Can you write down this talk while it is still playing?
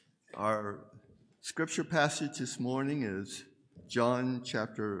Our scripture passage this morning is John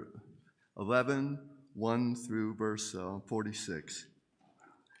chapter 11, 1 through verse 46.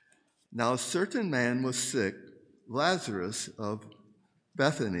 Now a certain man was sick, Lazarus of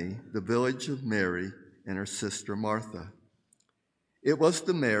Bethany, the village of Mary and her sister Martha. It was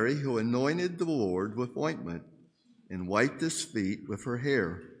the Mary who anointed the Lord with ointment and wiped his feet with her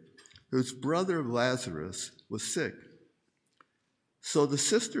hair, whose brother Lazarus was sick. So the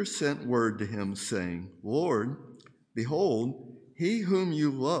sisters sent word to him, saying, Lord, behold, he whom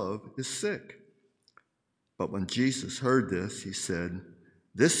you love is sick. But when Jesus heard this, he said,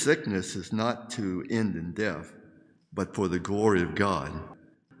 This sickness is not to end in death, but for the glory of God,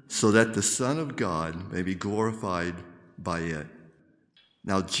 so that the Son of God may be glorified by it.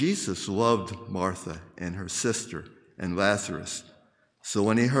 Now Jesus loved Martha and her sister and Lazarus. So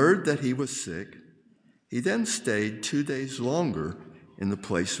when he heard that he was sick, he then stayed 2 days longer in the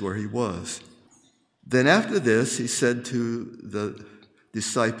place where he was. Then after this, he said to the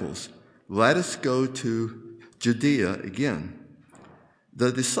disciples, Let us go to Judea again.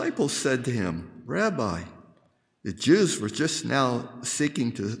 The disciples said to him, Rabbi, the Jews were just now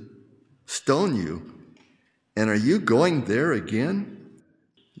seeking to stone you, and are you going there again?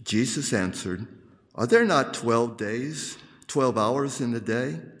 Jesus answered, Are there not 12 hours in the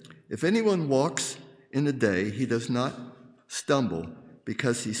day? If anyone walks in the day, he does not stumble,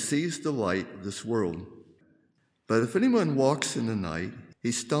 because he sees the light of this world. But if anyone walks in the night,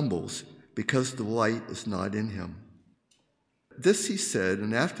 he stumbles, because the light is not in him. This he said,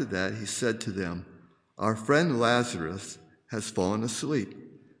 and after that he said to them, Our friend Lazarus has fallen asleep,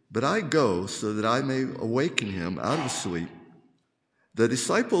 but I go so that I may awaken him out of sleep. The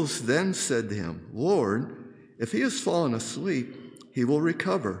disciples then said to him, Lord, if he has fallen asleep, he will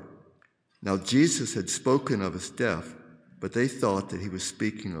recover. Now Jesus had spoken of his death, but they thought that he was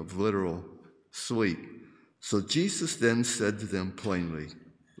speaking of literal sleep. So Jesus then said to them plainly,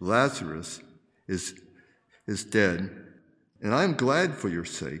 Lazarus is dead, and I am glad for your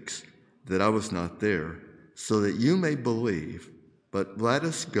sakes that I was not there, so that you may believe, but let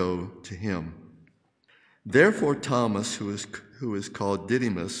us go to him. Therefore Thomas, who is called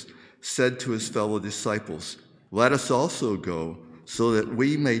Didymus, said to his fellow disciples, Let us also go, so that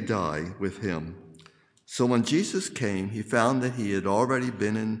we may die with him. So when Jesus came, he found that he had already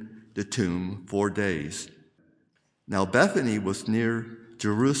been in the tomb 4 days. Now Bethany was near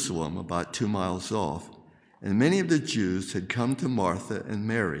Jerusalem, about 2 miles off, and many of the Jews had come to Martha and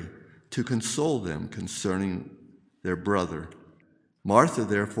Mary to console them concerning their brother. Martha,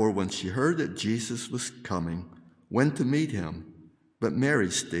 therefore, when she heard that Jesus was coming, went to meet him, but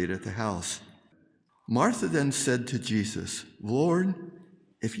Mary stayed at the house. Martha then said to Jesus, Lord,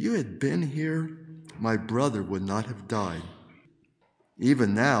 if you had been here, my brother would not have died.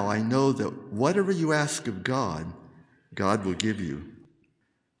 Even now I know that whatever you ask of God, God will give you.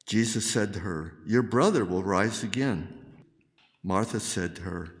 Jesus said to her, Your brother will rise again. Martha said to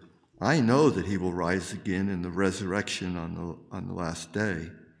her, I know that he will rise again in the resurrection on the last day.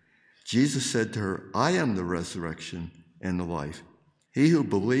 Jesus said to her, I am the resurrection and the life. He who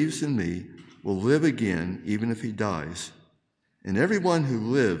believes in me will live again even if he dies. And everyone who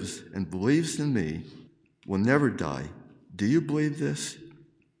lives and believes in me will never die. Do you believe this?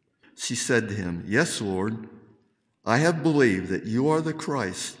 She said to him, Yes, Lord. I have believed that you are the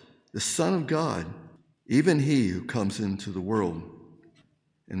Christ, the Son of God, even he who comes into the world.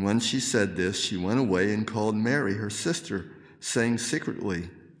 And when she said this, she went away and called Mary, her sister, saying secretly,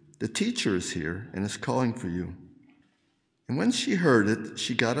 The teacher is here and is calling for you. And when she heard it,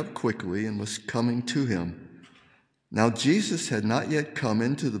 she got up quickly and was coming to him. Now Jesus had not yet come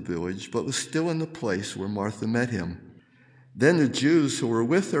into the village, but was still in the place where Martha met him. Then the Jews who were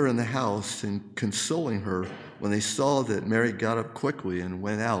with her in the house and consoling her, when they saw that Mary got up quickly and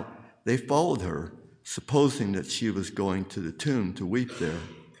went out, they followed her, supposing that she was going to the tomb to weep there.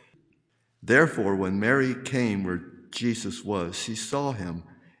 Therefore, when Mary came where Jesus was, she saw him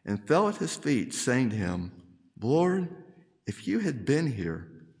and fell at his feet, saying to him, Lord, if you had been here,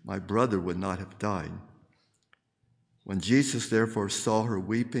 my brother would not have died. When Jesus therefore saw her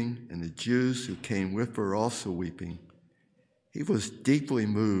weeping, and the Jews who came with her also weeping, he was deeply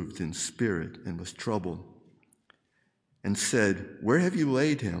moved in spirit and was troubled, and said, Where have you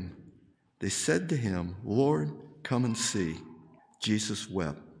laid him? They said to him, Lord, come and see. Jesus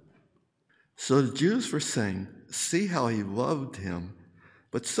wept. So the Jews were saying, See how he loved him.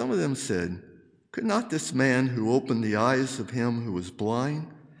 But some of them said, Could not this man who opened the eyes of him who was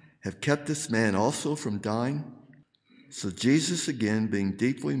blind have kept this man also from dying? So Jesus, again being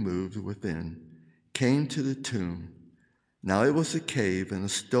deeply moved within, came to the tomb. Now it was a cave, and a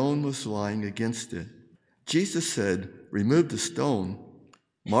stone was lying against it. Jesus said, "Remove the stone."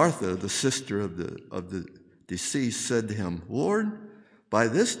 Martha, the sister of the deceased, said to him, "Lord, by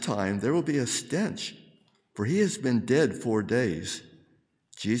this time there will be a stench, for he has been dead 4 days."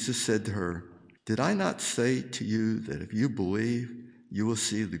 Jesus said to her, "Did I not say to you that if you believe, you will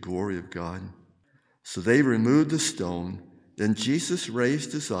see the glory of God?" So they removed the stone. Then Jesus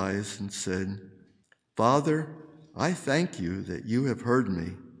raised his eyes and said, "Father, I thank you that you have heard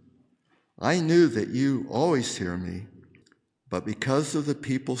me. I knew that you always hear me, but because of the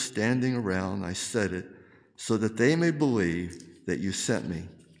people standing around, I said it, so that they may believe that you sent me."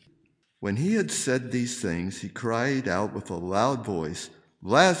 When he had said these things, he cried out with a loud voice,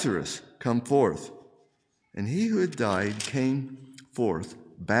 "Lazarus, come forth." And he who had died came forth,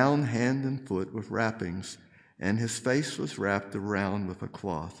 bound hand and foot with wrappings, and his face was wrapped around with a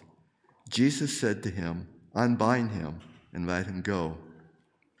cloth. Jesus said to him, "Unbind him and let him go."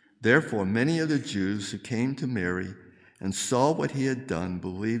 Therefore many of the Jews who came to Mary and saw what he had done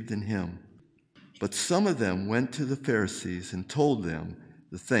believed in him. But some of them went to the Pharisees and told them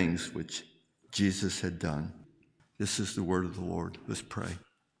the things which Jesus had done. This is the word of the Lord. Let's pray.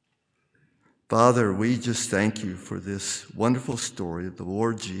 Father, we just thank you for this wonderful story of the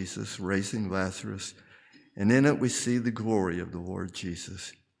Lord Jesus raising Lazarus, and in it we see the glory of the Lord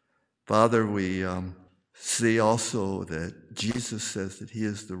Jesus. Father, we see also that Jesus says that he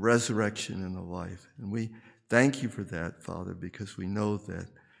is the resurrection and the life, and we thank you for that, Father, because we know that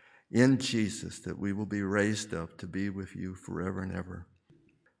in Jesus that we will be raised up to be with you forever and ever.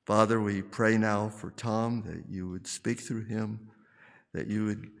 Father, we pray now for Tom, that you would speak through him, that you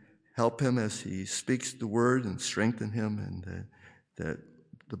would help him as he speaks the word and strengthen him, and that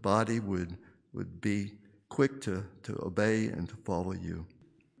the body would be quick to obey and to follow you.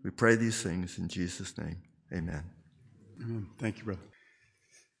 We pray these things in Jesus' name. Amen. Amen. Thank you, brother.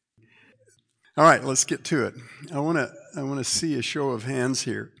 All right, let's get to it. I want to see a show of hands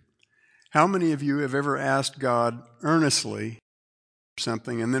here. How many of you have ever asked God earnestly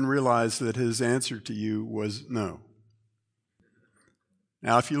something and then realized that his answer to you was no?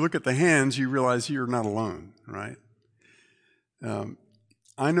 Now, if you look at the hands, you realize you're not alone, right?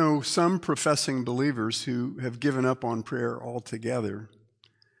 I know some professing believers who have given up on prayer altogether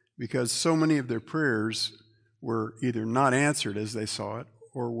because so many of their prayers were either not answered as they saw it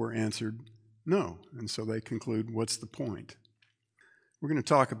or were answered no. And so they conclude, what's the point? We're going to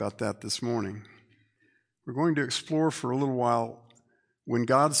talk about that this morning. We're going to explore for a little while when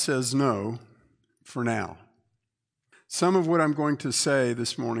God says no for now. Some of what I'm going to say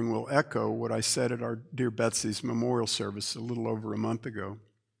this morning will echo what I said at our dear Betsy's memorial service a little over a month ago.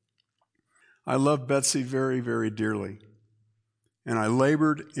 I love Betsy very, very dearly, and I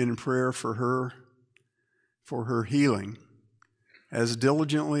labored in prayer for her healing, as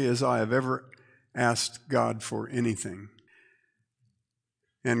diligently as I have ever asked God for anything.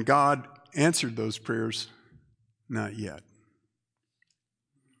 And God answered those prayers, not yet.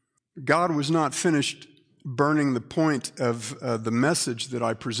 God was not finished burning the point of the message that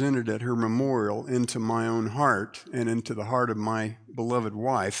I presented at her memorial into my own heart and into the heart of my beloved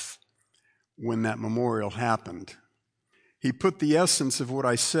wife when that memorial happened. He put the essence of what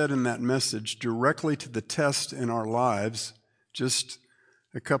I said in that message directly to the test in our lives just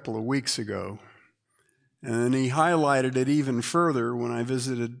a couple of weeks ago. And then he highlighted it even further when I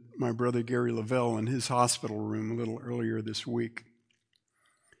visited my brother Gary Lavelle in his hospital room a little earlier this week.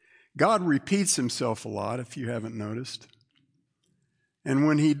 God repeats himself a lot, if you haven't noticed. And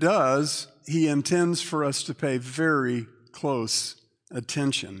when he does, he intends for us to pay very close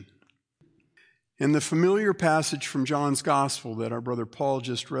attention. In the familiar passage from John's Gospel that our brother Paul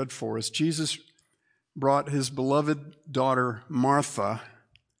just read for us, Jesus brought his beloved daughter Martha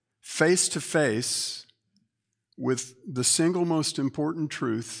face to face with the single most important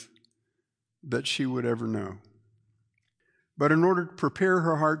truth that she would ever know. But in order to prepare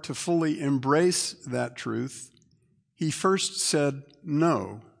her heart to fully embrace that truth, he first said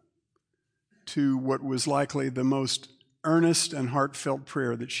no to what was likely the most earnest and heartfelt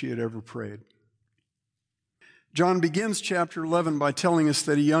prayer that she had ever prayed. John begins chapter 11 by telling us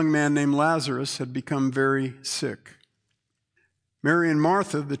that a young man named Lazarus had become very sick. Mary and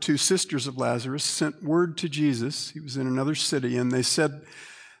Martha, the two sisters of Lazarus, sent word to Jesus. He was in another city, and they said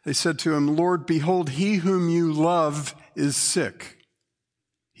to him, "Lord, behold, he whom you love is sick."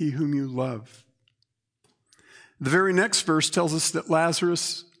 He whom you love. The very next verse tells us that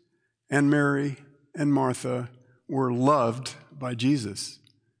Lazarus and Mary and Martha were loved by Jesus.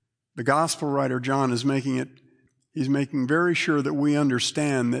 The gospel writer John is he's making very sure that we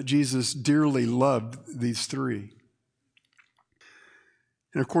understand that Jesus dearly loved these three.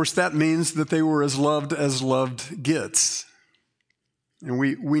 And of course, that means that they were as loved gets. And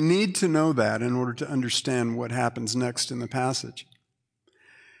we need to know that in order to understand what happens next in the passage.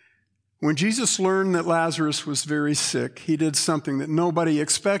 When Jesus learned that Lazarus was very sick, he did something that nobody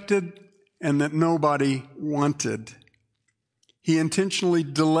expected and that nobody wanted. He intentionally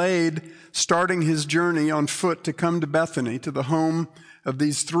delayed starting his journey on foot to come to Bethany, to the home of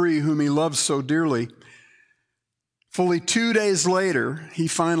these three whom he loved so dearly. Fully 2 days later, he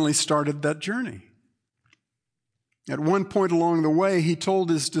finally started that journey. At one point along the way, he told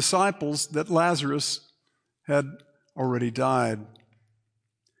his disciples that Lazarus had already died.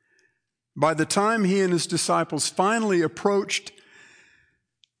 By the time he and his disciples finally approached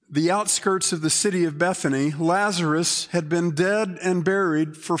the outskirts of the city of Bethany, Lazarus had been dead and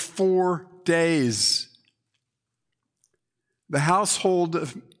buried for 4 days. The household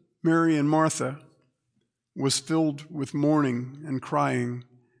of Mary and Martha was filled with mourning and crying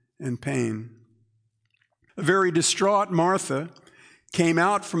and pain. A very distraught Martha came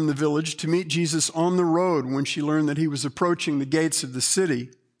out from the village to meet Jesus on the road when she learned that he was approaching the gates of the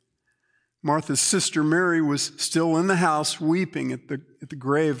city. Martha's sister Mary was still in the house weeping at the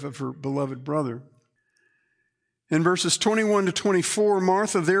grave of her beloved brother. In verses 21 to 24,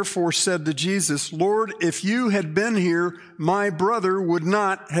 Martha therefore said to Jesus, "Lord, if you had been here, my brother would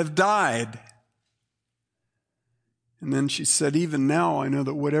not have died." And then she said, "Even now I know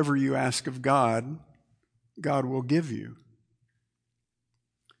that whatever you ask of God, God will give you."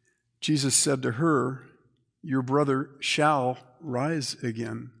 Jesus said to her, "Your brother shall rise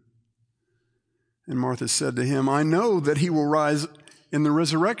again." And Martha said to him, "I know that he will rise in the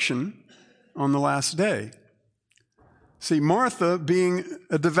resurrection on the last day." See, Martha, being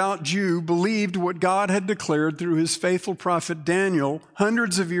a devout Jew, believed what God had declared through his faithful prophet Daniel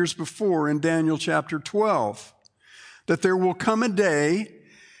hundreds of years before in Daniel chapter 12, that there will come a day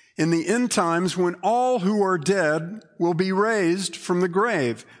in the end times when all who are dead will be raised from the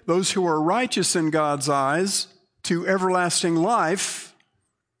grave, those who are righteous in God's eyes to everlasting life,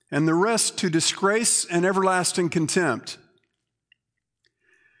 and the rest to disgrace and everlasting contempt.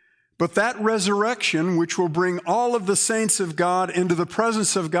 But that resurrection, which will bring all of the saints of God into the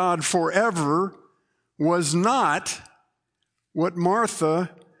presence of God forever, was not what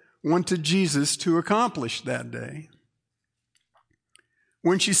Martha wanted Jesus to accomplish that day.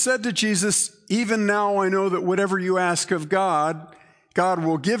 When she said to Jesus, "Even now I know that whatever you ask of God, God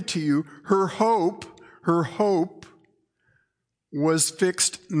will give to you," her hope was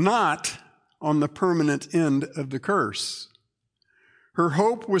fixed not on the permanent end of the curse. Her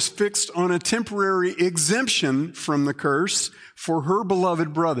hope was fixed on a temporary exemption from the curse for her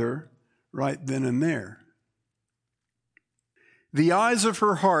beloved brother right then and there. The eyes of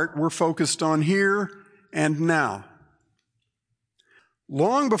her heart were focused on here and now.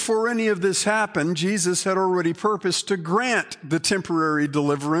 Long before any of this happened, Jesus had already purposed to grant the temporary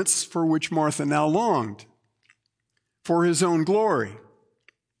deliverance for which Martha now longed, for his own glory.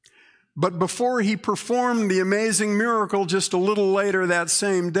 But before he performed the amazing miracle just a little later that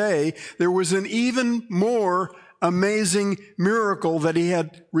same day, there was an even more amazing miracle that he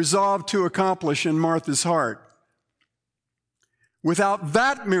had resolved to accomplish in Martha's heart. Without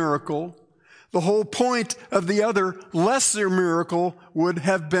that miracle, the whole point of the other lesser miracle would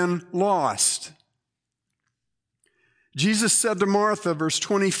have been lost. Jesus said to Martha, verse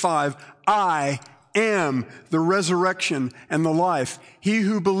 25, "I am the resurrection and the life. He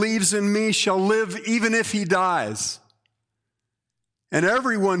who believes in me shall live even if he dies. And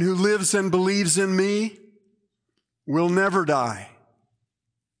everyone who lives and believes in me will never die."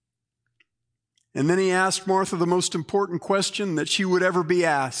 And then he asked Martha the most important question that she would ever be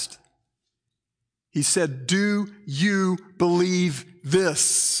asked. He said, "Do you believe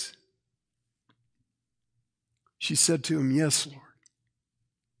this?" She said to him, "Yes, Lord.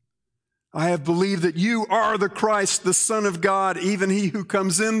 I have believed that you are the Christ, the Son of God, even he who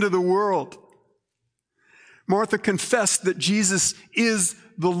comes into the world." Martha confessed that Jesus is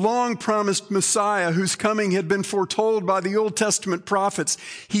the long-promised Messiah whose coming had been foretold by the Old Testament prophets.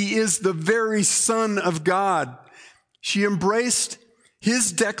 He is the very Son of God. She embraced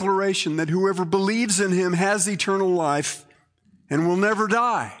his declaration that whoever believes in him has eternal life and will never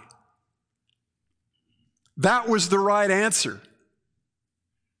die. That was the right answer.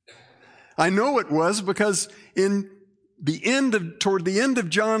 I know it was because toward the end of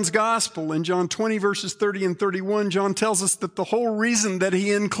John's gospel, in John 20 verses 30 and 31, John tells us that the whole reason that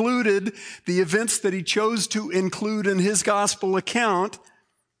he included the events that he chose to include in his gospel account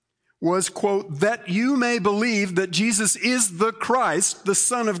was, quote, "that you may believe that Jesus is the Christ, the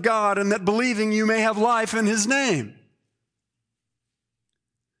Son of God, and that believing you may have life in his name."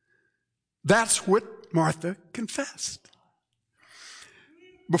 That's what Martha confessed.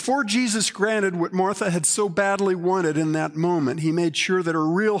 Before Jesus granted what Martha had so badly wanted in that moment, he made sure that her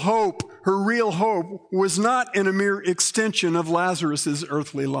real hope was not in a mere extension of Lazarus'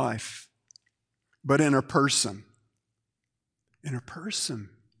 earthly life, but in a person. In a person.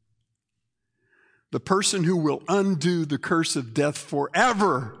 The person who will undo the curse of death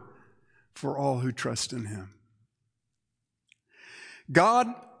forever for all who trust in him.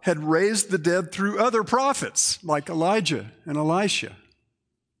 God had raised the dead through other prophets like Elijah and Elisha.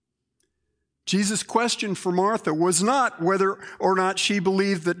 Jesus' question for Martha was not whether or not she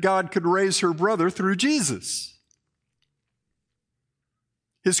believed that God could raise her brother through Jesus.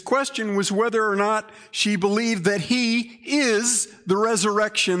 His question was whether or not she believed that he is the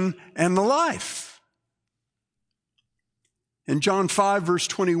resurrection and the life. In John 5, verse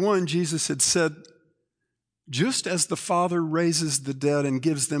 21, Jesus had said, "Just as the Father raises the dead and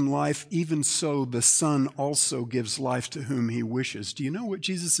gives them life, even so the Son also gives life to whom he wishes." Do you know what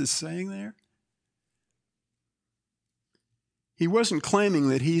Jesus is saying there? He wasn't claiming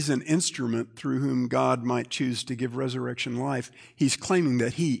that he's an instrument through whom God might choose to give resurrection life. He's claiming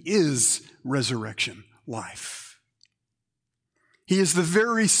that he is resurrection life. He is the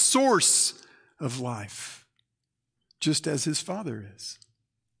very source of life, just as his Father is.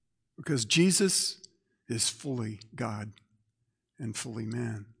 Because Jesus is fully God and fully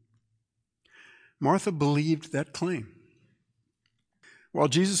man. Martha believed that claim. While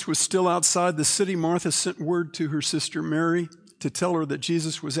Jesus was still outside the city, Martha sent word to her sister Mary to tell her that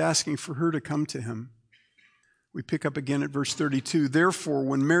Jesus was asking for her to come to him. We pick up again at verse 32. "Therefore,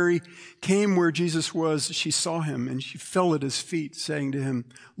 when Mary came where Jesus was, she saw him, and she fell at his feet, saying to him,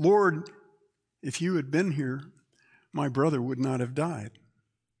 'Lord, if you had been here, my brother would not have died.'"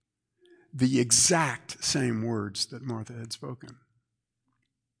 The exact same words that Martha had spoken.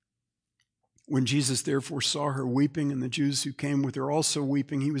 When Jesus therefore saw her weeping, and the Jews who came with her also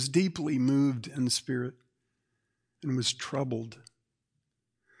weeping, he was deeply moved in spirit and was troubled.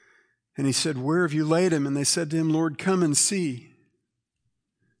 And he said, "Where have you laid him?" And they said to him, "Lord, come and see."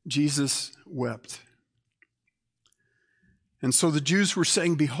 Jesus wept. And so the Jews were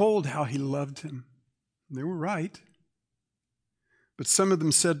saying, "Behold how he loved him." And they were right. But some of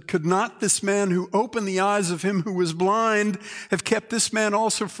them said, "Could not this man who opened the eyes of him who was blind have kept this man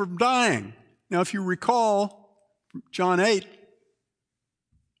also from dying?" Now, if you recall, John 8,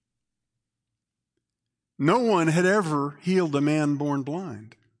 no one had ever healed a man born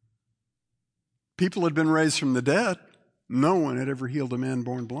blind. People had been raised from the dead. No one had ever healed a man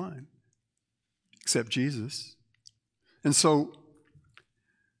born blind, except Jesus. And so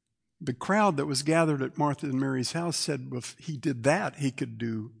the crowd that was gathered at Martha and Mary's house said, well, if he did that, he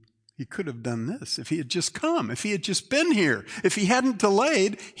could have done this. If he had just come, if he had just been here, if he hadn't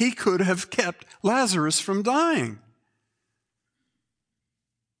delayed, he could have kept Lazarus from dying.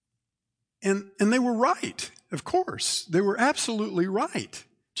 And they were right, of course. They were absolutely right.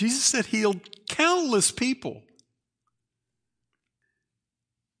 Jesus had healed countless people.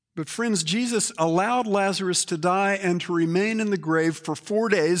 But friends, Jesus allowed Lazarus to die and to remain in the grave for 4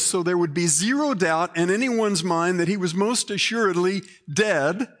 days so there would be zero doubt in anyone's mind that he was most assuredly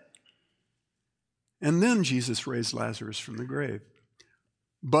dead. And then Jesus raised Lazarus from the grave.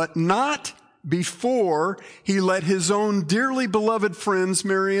 But not before he let his own dearly beloved friends,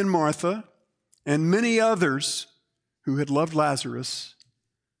 Mary and Martha, and many others who had loved Lazarus,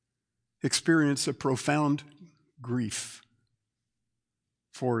 experience a profound grief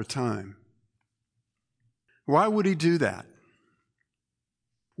for a time. Why would he do that?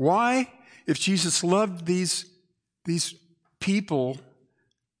 Why, if Jesus loved these people,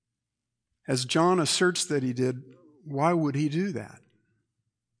 as John asserts that he did, why would he do that?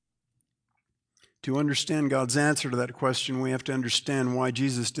 To understand God's answer to that question, we have to understand why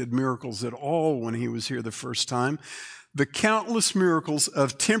Jesus did miracles at all when he was here the first time. The countless miracles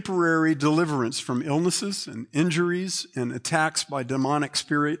of temporary deliverance from illnesses and injuries and attacks by demonic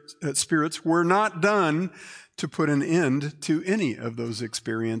spirits were not done to put an end to any of those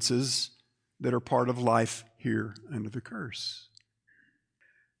experiences that are part of life here under the curse.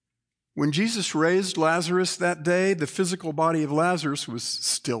 When Jesus raised Lazarus that day, the physical body of Lazarus was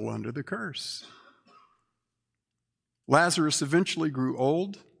still under the curse. Lazarus eventually grew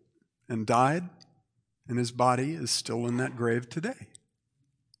old and died, and his body is still in that grave today.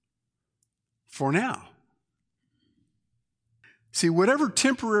 For now. See, whatever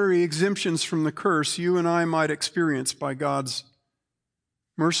temporary exemptions from the curse you and I might experience by God's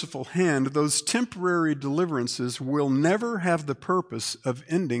merciful hand, those temporary deliverances will never have the purpose of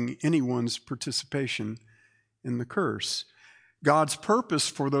ending anyone's participation in the curse. God's purpose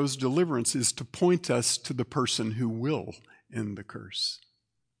for those deliverance is to point us to the person who will end the curse,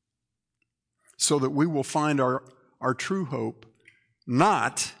 so that we will find our true hope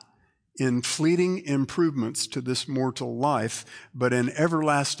not in fleeting improvements to this mortal life, but in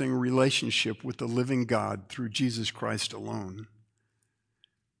everlasting relationship with the living God through Jesus Christ alone,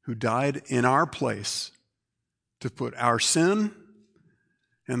 who died in our place to put our sin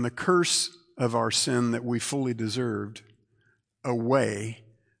and the curse of our sin that we fully deserved away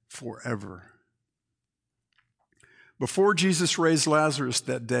forever. Before Jesus raised Lazarus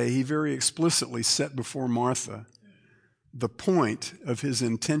that day, he very explicitly set before Martha the point of his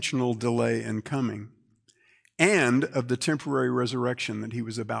intentional delay in coming and of the temporary resurrection that he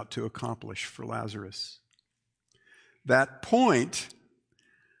was about to accomplish for Lazarus. That point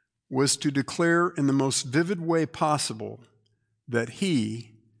was to declare in the most vivid way possible that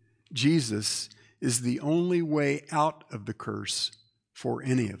he, Jesus, is the only way out of the curse for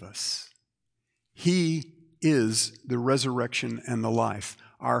any of us. He is the resurrection and the life.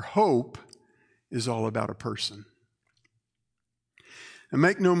 Our hope is all about a person. And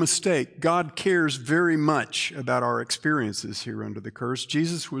make no mistake, God cares very much about our experiences here under the curse.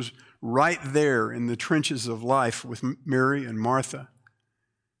 Jesus was right there in the trenches of life with Mary and Martha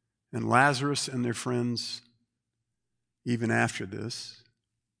and Lazarus and their friends, even after this.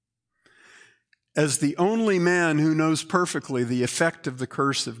 As the only man who knows perfectly the effect of the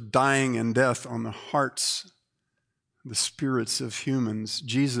curse of dying and death on the hearts, the spirits of humans,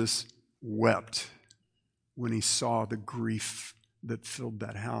 Jesus wept when he saw the grief that filled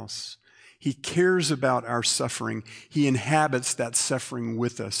that house. He cares about our suffering. He inhabits that suffering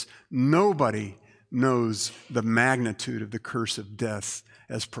with us. Nobody knows the magnitude of the curse of death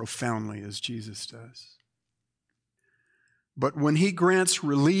as profoundly as Jesus does. But when he grants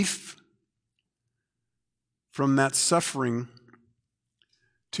relief from that suffering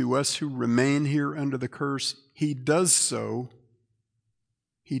to us who remain here under the curse, he does so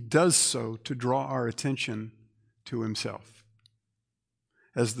to draw our attention to himself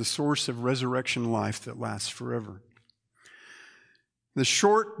as the source of resurrection life that lasts forever. The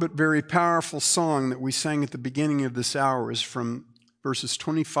short but very powerful song that we sang at the beginning of this hour is from verses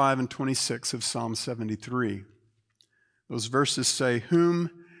 25 and 26 of Psalm 73. Those verses say, "Whom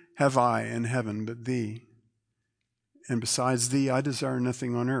have I in heaven but thee? And besides thee I desire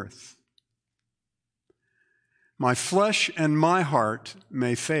nothing on earth. My flesh and my heart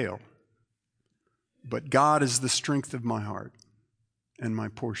may fail, but God is the strength of my heart and my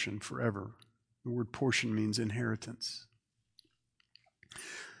portion forever." The word portion means inheritance.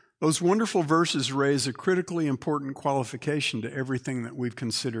 Those wonderful verses raise a critically important qualification to everything that we've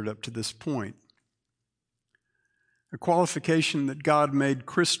considered up to this point. A qualification that God made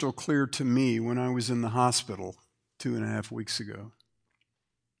crystal clear to me when I was in the hospital 2.5 weeks ago.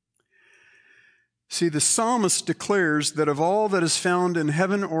 See, the psalmist declares that of all that is found in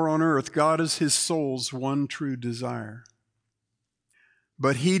heaven or on earth, God is his soul's one true desire.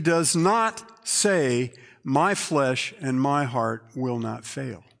 But he does not say, "My flesh and my heart will not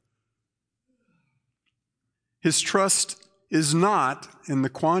fail." His trust is not in the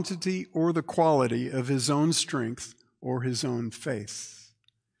quantity or the quality of his own strength or his own faith.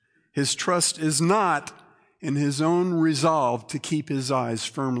 His trust is not in his own resolve to keep his eyes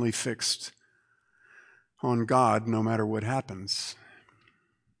firmly fixed on God no matter what happens.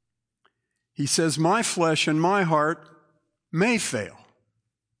 He says, "My flesh and my heart may fail,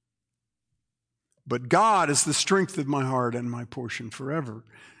 but God is the strength of my heart and my portion forever."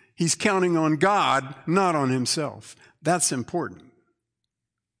 He's counting on God, not on himself. That's important.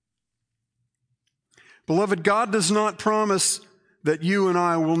 Beloved, God does not promise that you and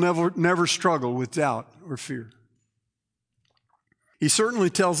I will never struggle with doubt or fear. He certainly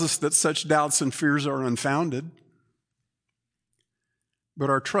tells us that such doubts and fears are unfounded.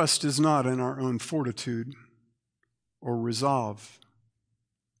 But our trust is not in our own fortitude or resolve.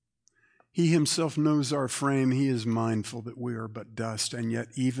 He himself knows our frame. He is mindful that we are but dust, and yet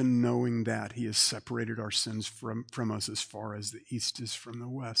even knowing that, he has separated our sins from us as far as the east is from the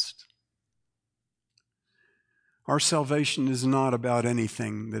west. Our salvation is not about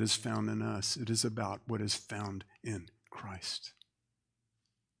anything that is found in us. It is about what is found in Christ.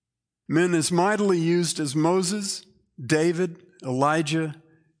 Men as mightily used as Moses, David, Elijah,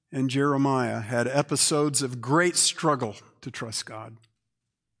 and Jeremiah had episodes of great struggle to trust God.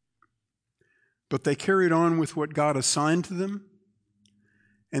 But they carried on with what God assigned to them,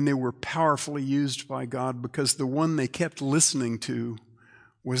 and they were powerfully used by God because the one they kept listening to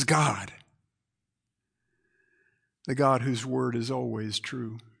was God, the God whose word is always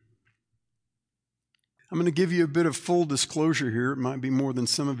true. I'm going to give you a bit of full disclosure here. It might be more than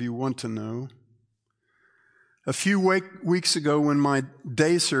some of you want to know. A few weeks ago, when my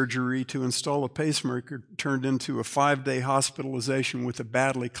day surgery to install a pacemaker turned into a 5-day hospitalization with a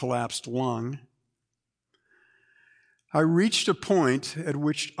badly collapsed lung, I reached a point at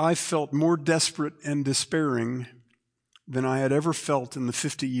which I felt more desperate and despairing than I had ever felt in the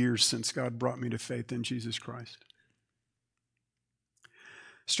 50 years since God brought me to faith in Jesus Christ.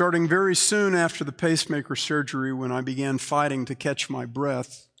 Starting very soon after the pacemaker surgery, when I began fighting to catch my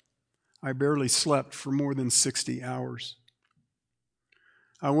breath, I barely slept for more than 60 hours.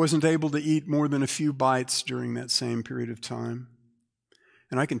 I wasn't able to eat more than a few bites during that same period of time.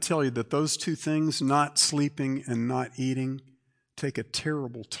 And I can tell you that those two things, not sleeping and not eating, take a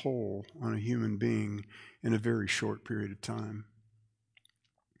terrible toll on a human being in a very short period of time.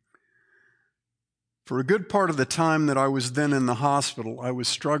 For a good part of the time that I was then in the hospital, I was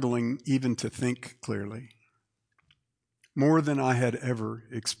struggling even to think clearly, more than I had ever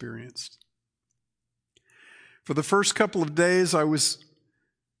experienced. For the first couple of days, I was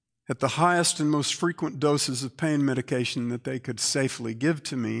at the highest and most frequent doses of pain medication that they could safely give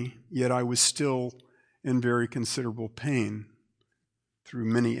to me, yet I was still in very considerable pain through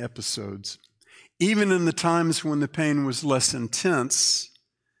many episodes. Even in the times when the pain was less intense,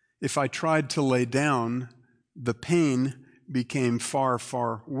 if I tried to lay down, the pain became far,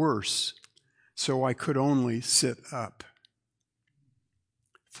 far worse, so I could only sit up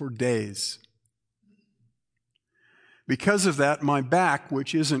for days. Because of that, my back,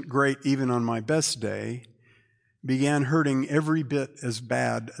 which isn't great even on my best day, began hurting every bit as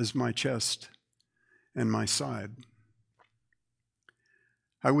bad as my chest and my side.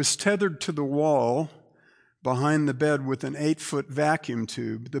 I was tethered to the wall behind the bed with an 8-foot vacuum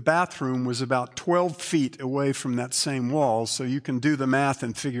tube. The bathroom was about 12 feet away from that same wall, so you can do the math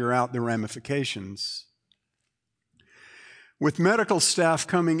and figure out the ramifications. With medical staff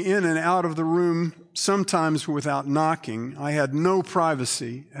coming in and out of the room, sometimes without knocking, I had no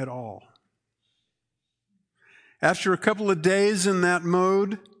privacy at all. After a couple of days in that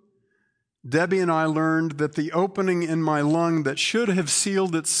mode, Debbie and I learned that the opening in my lung that should have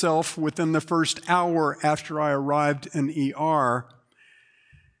sealed itself within the first hour after I arrived in ER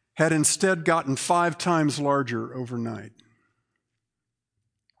had instead gotten 5 times larger overnight.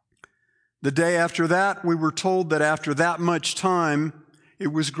 The day after that, we were told that after that much time,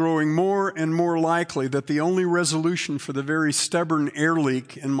 it was growing more and more likely that the only resolution for the very stubborn air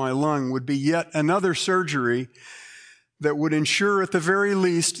leak in my lung would be yet another surgery that would ensure at the very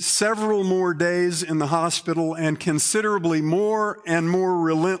least several more days in the hospital and considerably more and more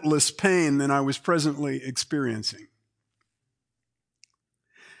relentless pain than I was presently experiencing.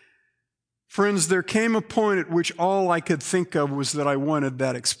 Friends, there came a point at which all I could think of was that I wanted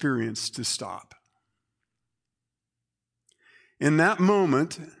that experience to stop. In that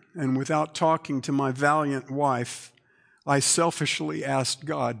moment, and without talking to my valiant wife, I selfishly asked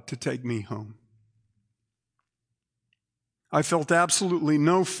God to take me home. I felt absolutely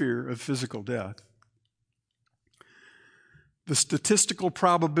no fear of physical death. The statistical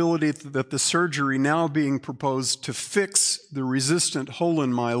probability that the surgery now being proposed to fix the resistant hole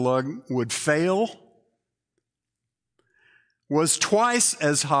in my lung would fail was twice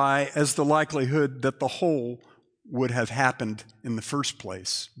as high as the likelihood that the hole would have happened in the first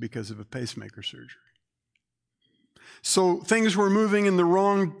place because of a pacemaker surgery. So things were moving in the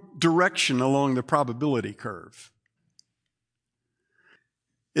wrong direction along the probability curve.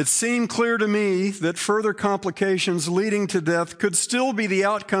 It seemed clear to me that further complications leading to death could still be the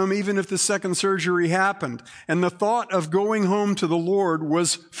outcome even if the second surgery happened. And the thought of going home to the Lord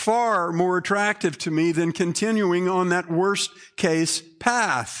was far more attractive to me than continuing on that worst case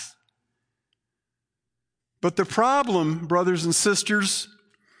path. But the problem, brothers and sisters,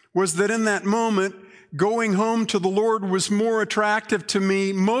 was that in that moment, going home to the Lord was more attractive to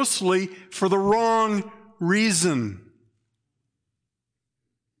me mostly for the wrong reason.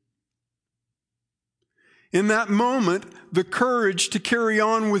 In that moment, the courage to carry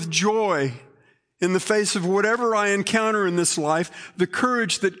on with joy in the face of whatever I encounter in this life, the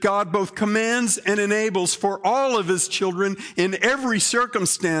courage that God both commands and enables for all of His children in every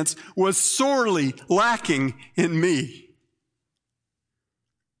circumstance, was sorely lacking in me.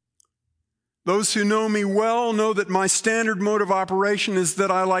 Those who know me well know that my standard mode of operation is that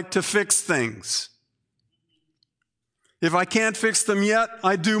I like to fix things. If I can't fix them yet,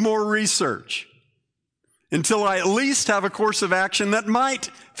 I do more research until I at least have a course of action that might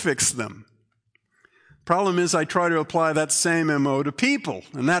fix them. Problem is, I try to apply that same MO to people,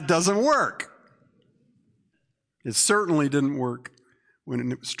 and that doesn't work. It certainly didn't work when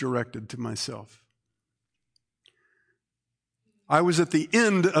it was directed to myself. I was at the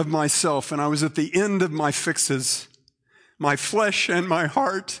end of myself, and I was at the end of my fixes. My flesh and my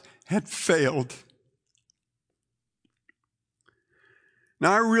heart had failed.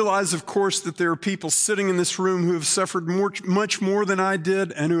 Now, I realize, of course, that there are people sitting in this room who have suffered much more than I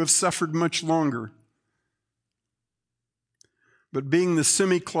did and who have suffered much longer. But being the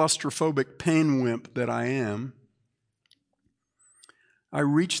semi-claustrophobic pain wimp that I am, I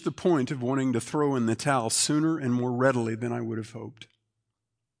reached the point of wanting to throw in the towel sooner and more readily than I would have hoped.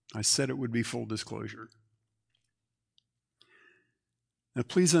 I said it would be full disclosure. Now,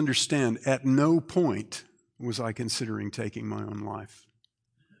 please understand, at no point was I considering taking my own life.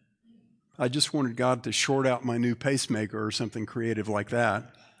 I just wanted God to short out my new pacemaker or something creative like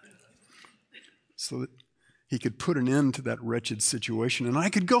that so that He could put an end to that wretched situation and I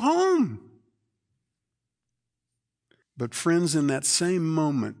could go home. But friends, in that same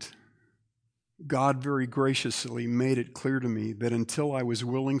moment, God very graciously made it clear to me that until I was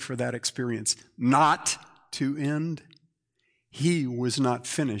willing for that experience not to end, He was not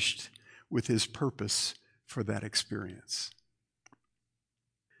finished with His purpose for that experience.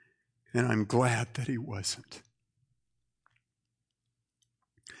 And I'm glad that He wasn't.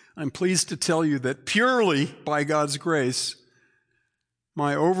 I'm pleased to tell you that purely by God's grace,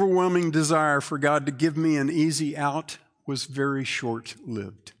 my overwhelming desire for God to give me an easy out was very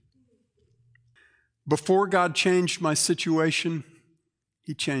short-lived. Before God changed my situation,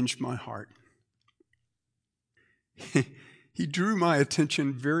 He changed my heart. He drew my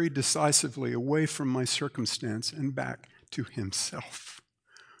attention very decisively away from my circumstance and back to Himself,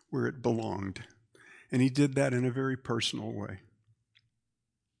 where it belonged. And He did that in a very personal way.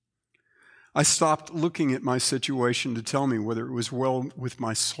 I stopped looking at my situation to tell me whether it was well with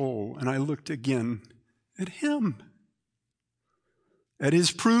my soul, and I looked again at Him, at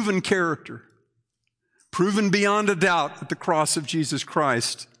His proven character, proven beyond a doubt at the cross of Jesus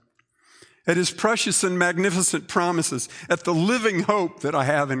Christ, at His precious and magnificent promises, at the living hope that I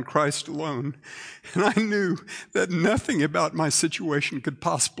have in Christ alone. And I knew that nothing about my situation could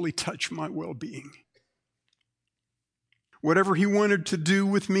possibly touch my well-being. Whatever He wanted to do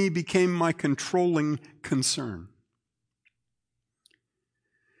with me became my controlling concern.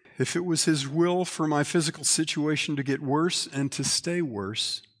 If it was His will for my physical situation to get worse and to stay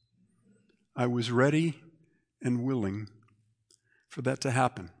worse, I was ready and willing for that to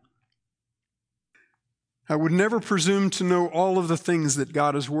happen. I would never presume to know all of the things that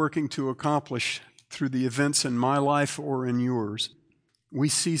God is working to accomplish through the events in my life or in yours. We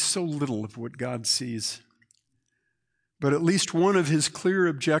see so little of what God sees. But at least one of His clear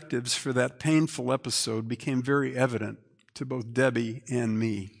objectives for that painful episode became very evident to both Debbie and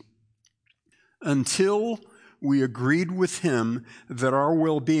me. Until we agreed with Him that our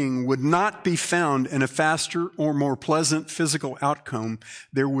well-being would not be found in a faster or more pleasant physical outcome,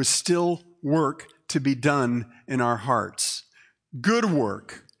 there was still work to be done in our hearts. Good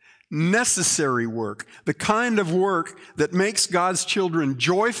work, necessary work, the kind of work that makes God's children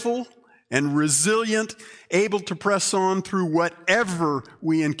joyful and resilient, able to press on through whatever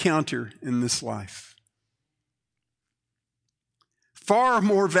we encounter in this life. Far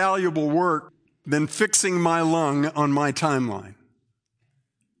more valuable work than fixing my lung on my timeline.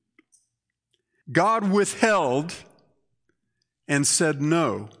 God withheld and said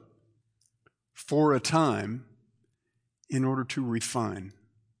no for a time in order to refine.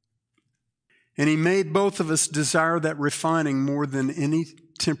 And He made both of us desire that refining more than any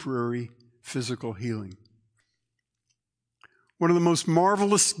temporary physical healing. One of the most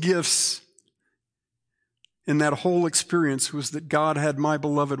marvelous gifts in that whole experience was that God had my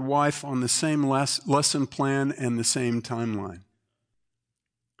beloved wife on the same lesson plan and the same timeline.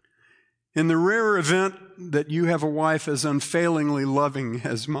 In the rare event that you have a wife as unfailingly loving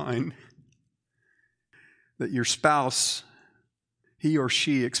as mine, that your spouse, he or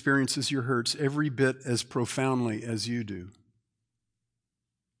she, experiences your hurts every bit as profoundly as you do.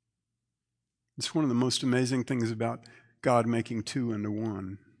 It's one of the most amazing things about God making two into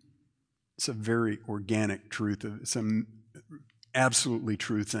one. It's a very organic truth. It's an absolutely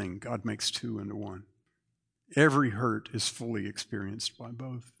true thing. God makes two into one. Every hurt is fully experienced by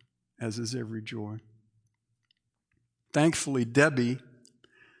both, as is every joy. Thankfully, Debbie,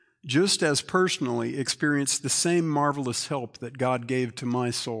 just as personally, experienced the same marvelous help that God gave to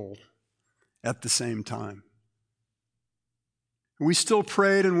my soul at the same time. We still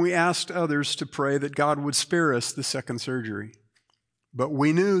prayed and we asked others to pray that God would spare us the second surgery. But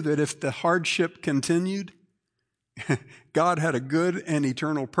we knew that if the hardship continued, God had a good and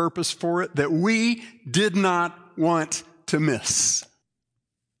eternal purpose for it that we did not want to miss.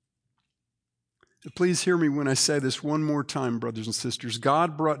 Please hear me when I say this one more time, brothers and sisters.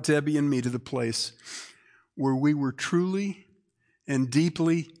 God brought Debbie and me to the place where we were truly and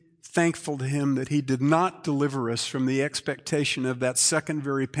deeply thankful to Him that He did not deliver us from the expectation of that second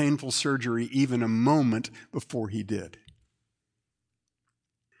very painful surgery even a moment before He did.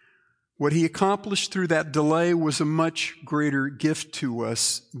 What He accomplished through that delay was a much greater gift to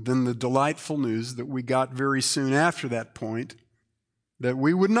us than the delightful news that we got very soon after that point, that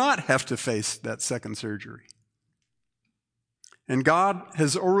we would not have to face that second surgery. And God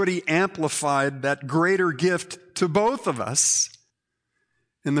has already amplified that greater gift to both of us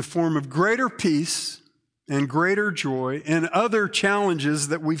in the form of greater peace and greater joy and other challenges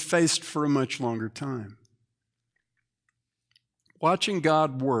that we've faced for a much longer time. Watching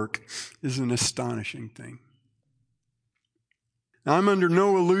God work is an astonishing thing. Now, I'm under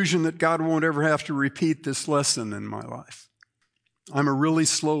no illusion that God won't ever have to repeat this lesson in my life. I'm a really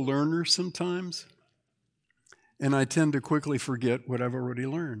slow learner sometimes, and I tend to quickly forget what I've already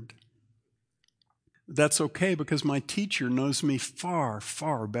learned. That's okay because my teacher knows me far,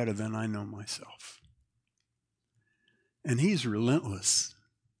 far better than I know myself. And He's relentless.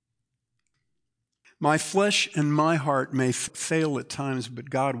 My flesh and my heart may fail at times,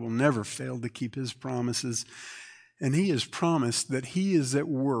 but God will never fail to keep His promises. And He has promised that He is at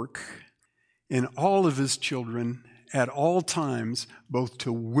work in all of His children at all times, both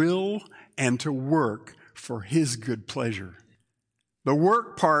to will and to work for His good pleasure. The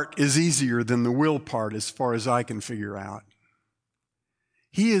work part is easier than the will part as far as I can figure out.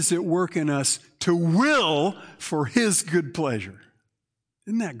 He is at work in us to will for His good pleasure.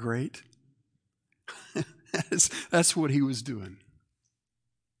 Isn't that great? That's what He was doing.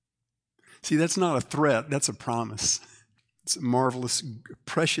 See, that's not a threat, that's a promise. It's a marvelous,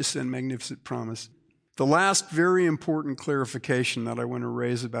 precious, and magnificent promise. The last very important clarification that I want to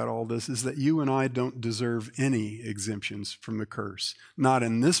raise about all this is that you and I don't deserve any exemptions from the curse, not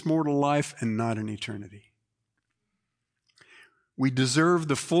in this mortal life and not in eternity. We deserve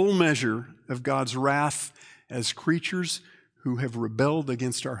the full measure of God's wrath as creatures who have rebelled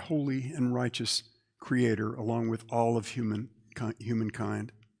against our holy and righteous Creator, along with all of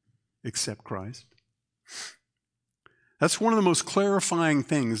humankind, except Christ. That's one of the most clarifying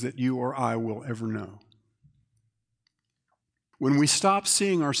things that you or I will ever know. When we stop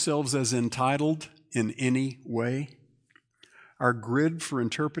seeing ourselves as entitled in any way, our grid for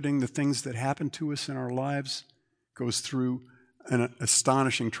interpreting the things that happen to us in our lives goes through an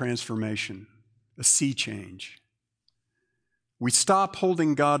astonishing transformation, a sea change. We stop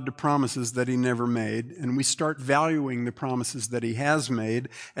holding God to promises that He never made, and we start valuing the promises that He has made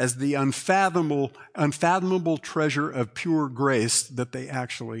as the unfathomable treasure of pure grace that they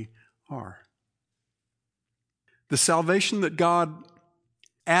actually are. The salvation that God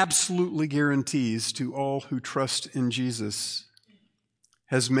absolutely guarantees to all who trust in Jesus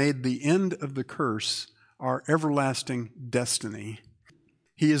has made the end of the curse our everlasting destiny.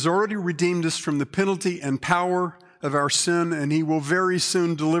 He has already redeemed us from the penalty and power of our sin, and He will very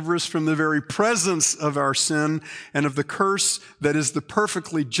soon deliver us from the very presence of our sin and of the curse that is the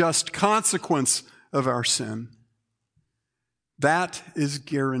perfectly just consequence of our sin. That is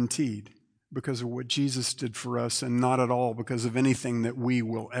guaranteed because of what Jesus did for us and not at all because of anything that we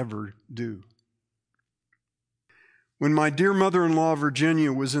will ever do. When my dear mother-in-law,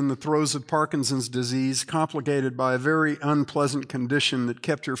 Virginia, was in the throes of Parkinson's disease, complicated by a very unpleasant condition that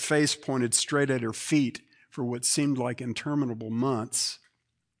kept her face pointed straight at her feet for what seemed like interminable months,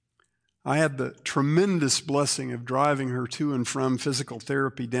 I had the tremendous blessing of driving her to and from physical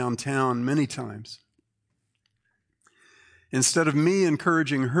therapy downtown many times. Instead of me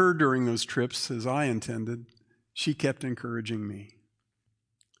encouraging her during those trips, as I intended, she kept encouraging me.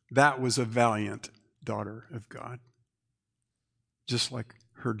 That was a valiant daughter of God, just like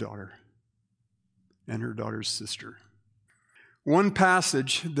her daughter and her daughter's sister. One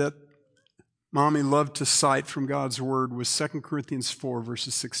passage that Mommy loved to cite from God's Word was 2 Corinthians 4,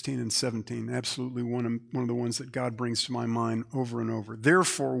 verses 16 and 17. Absolutely one of the ones that God brings to my mind over and over.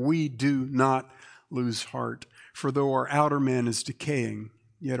 Therefore, we do not lose heart, for though our outer man is decaying,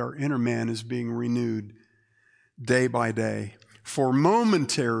 yet our inner man is being renewed day by day. For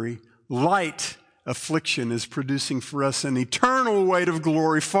momentary, light affliction is producing for us an eternal weight of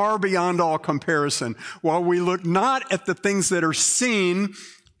glory far beyond all comparison, while we look not at the things that are seen,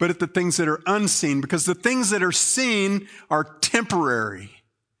 but at the things that are unseen, because the things that are seen are temporary.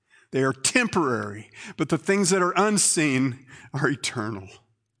 They are temporary, but the things that are unseen are eternal.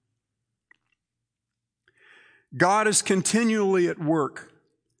 God is continually at work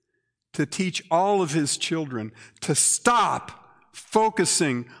to teach all of His children to stop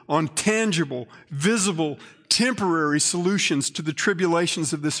focusing on tangible, visible, temporary solutions to the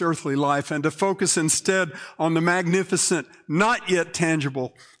tribulations of this earthly life, and to focus instead on the magnificent, not yet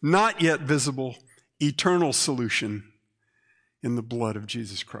tangible, not yet visible, eternal solution in the blood of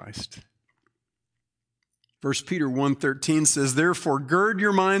Jesus Christ. 1 Peter 1:13 says, "Therefore gird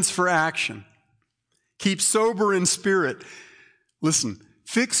your minds for action. Keep sober in spirit." Listen,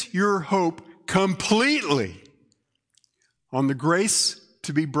 fix your hope completely on the grace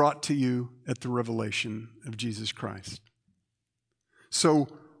to be brought to you at the revelation of Jesus Christ. So,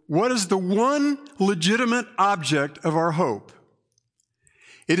 what is the one legitimate object of our hope?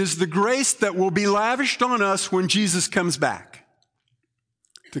 It is the grace that will be lavished on us when Jesus comes back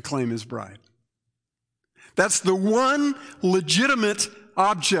to claim his bride. That's the one legitimate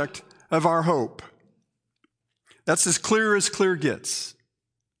object of our hope. That's as clear gets.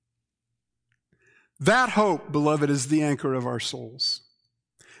 That hope, beloved, is the anchor of our souls.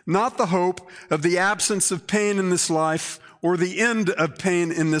 Not the hope of the absence of pain in this life or the end of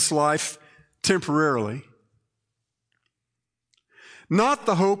pain in this life temporarily. Not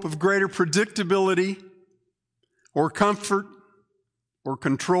the hope of greater predictability or comfort or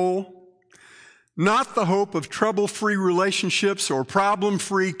control. Not the hope of trouble-free relationships or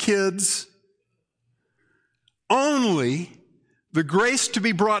problem-free kids. Only the grace to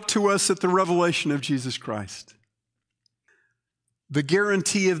be brought to us at the revelation of Jesus Christ. The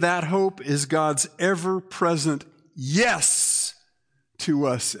guarantee of that hope is God's ever-present yes to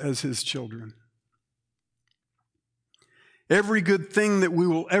us as his children. Every good thing that we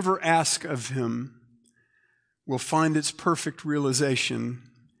will ever ask of him will find its perfect realization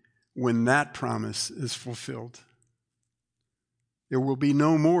when that promise is fulfilled. There will be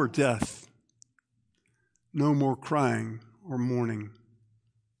no more death, no more crying or mourning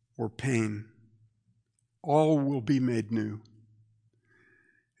or pain. All will be made new.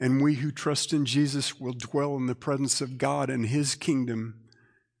 And we who trust in Jesus will dwell in the presence of God and his kingdom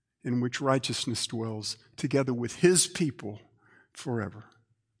in which righteousness dwells, together with his people forever.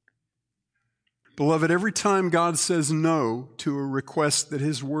 Beloved, every time God says no to a request that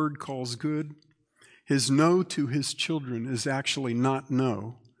his word calls good, his no to his children is actually not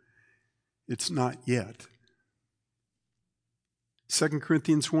no. It's not yet. 2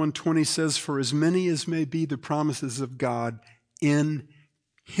 Corinthians 1:20 says, "For as many as may be the promises of God in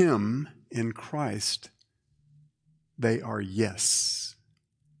him, in Christ, they are yes.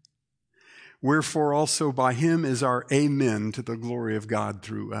 Wherefore also by him is our amen to the glory of God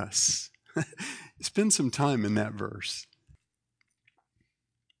through us." Spend some time in that verse.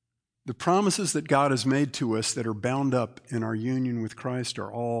 The promises that God has made to us that are bound up in our union with Christ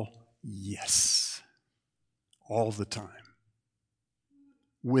are all yes, all the time,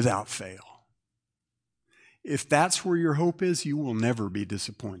 without fail. If that's where your hope is, you will never be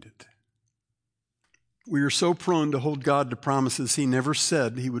disappointed. We are so prone to hold God to promises he never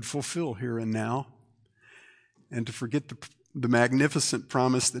said he would fulfill here and now, and to forget the magnificent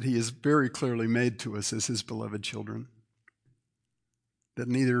promise that he has very clearly made to us as his beloved children, that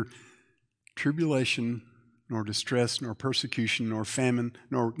neither tribulation, nor distress, nor persecution, nor famine,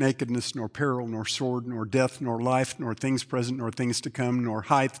 nor nakedness, nor peril, nor sword, nor death, nor life, nor things present, nor things to come, nor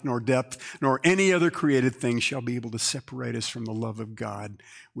height, nor depth, nor any other created thing shall be able to separate us from the love of God,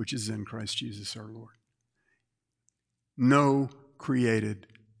 which is in Christ Jesus our Lord. No created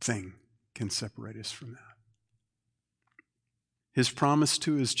thing can separate us from that. His promise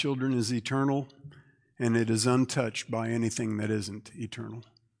to his children is eternal, and it is untouched by anything that isn't eternal.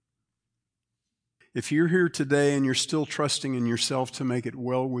 If you're here today and you're still trusting in yourself to make it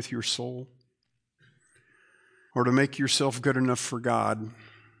well with your soul, or to make yourself good enough for God,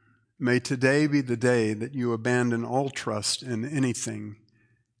 may today be the day that you abandon all trust in anything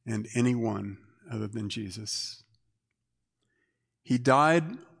and anyone other than Jesus. He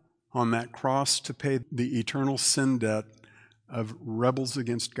died on that cross to pay the eternal sin debt of rebels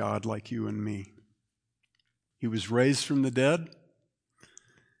against God like you and me. He was raised from the dead,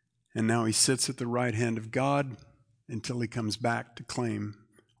 and now he sits at the right hand of God until he comes back to claim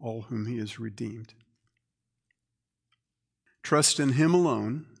all whom he has redeemed. Trust in him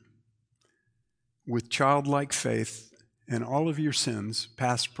alone with childlike faith, and all of your sins,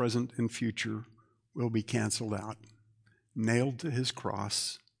 past, present, and future, will be canceled out, nailed to his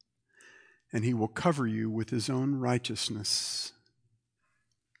cross, and he will cover you with his own righteousness,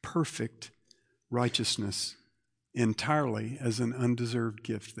 perfect righteousness, entirely as an undeserved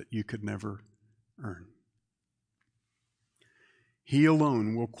gift that you could never earn. He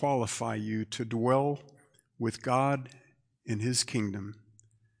alone will qualify you to dwell with God in his kingdom,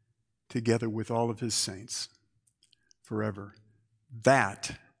 together with all of his saints, forever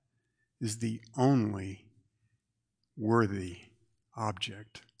That is the only worthy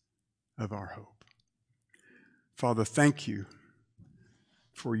object of our hope. Father, thank you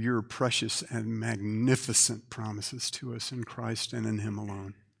for your precious and magnificent promises to us in Christ and in Him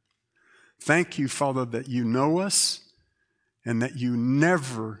alone. Thank you, Father, that you know us and that you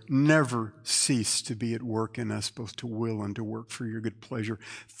never, never cease to be at work in us, both to will and to work for your good pleasure.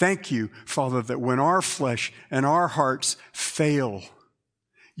 Thank you, Father, that when our flesh and our hearts fail,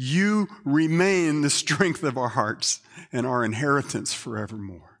 you remain the strength of our hearts and our inheritance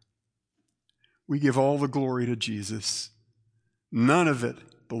forevermore. We give all the glory to Jesus. None of it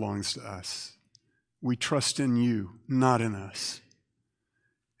belongs to us. We trust in you, not in us.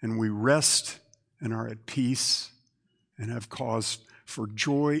 And we rest and are at peace and have cause for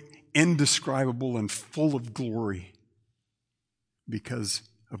joy indescribable and full of glory because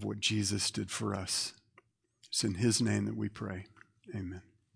of what Jesus did for us. It's in His name that we pray. Amen.